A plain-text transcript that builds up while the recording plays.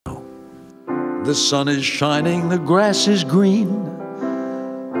The sun is shining, the grass is green,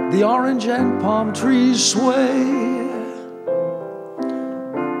 the orange and palm trees sway.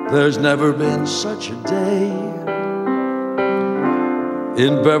 There's never been such a day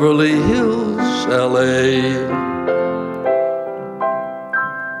in Beverly Hills, LA.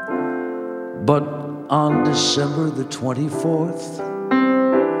 But on December the 24th,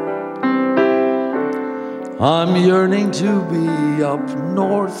 I'm yearning to be up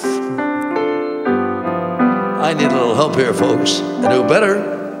north. I need a little help here, folks. And who better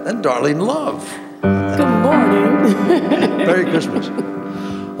than Darlene Love? Good morning. Merry Christmas.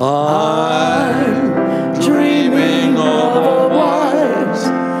 I'm dreaming of a white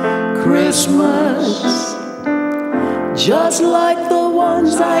Christmas, just like the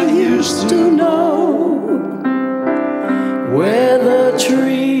ones I used to know, where the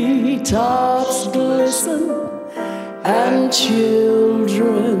treetops glisten and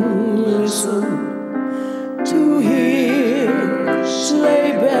children listen to hear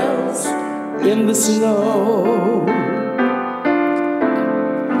sleigh bells in the snow.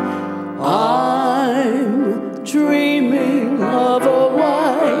 I'm dreaming of a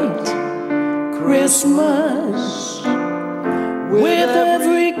white Christmas, with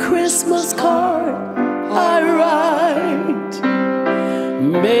every Christmas card I write.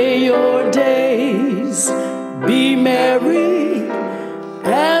 May your days be merry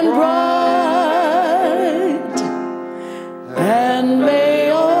and bright, and may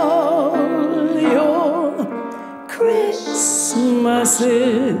all your Christmases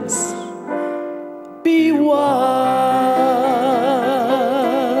be white.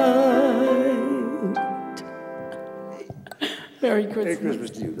 Merry Christmas. Merry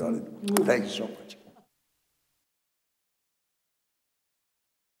Christmas to you, darling. Thank you so much.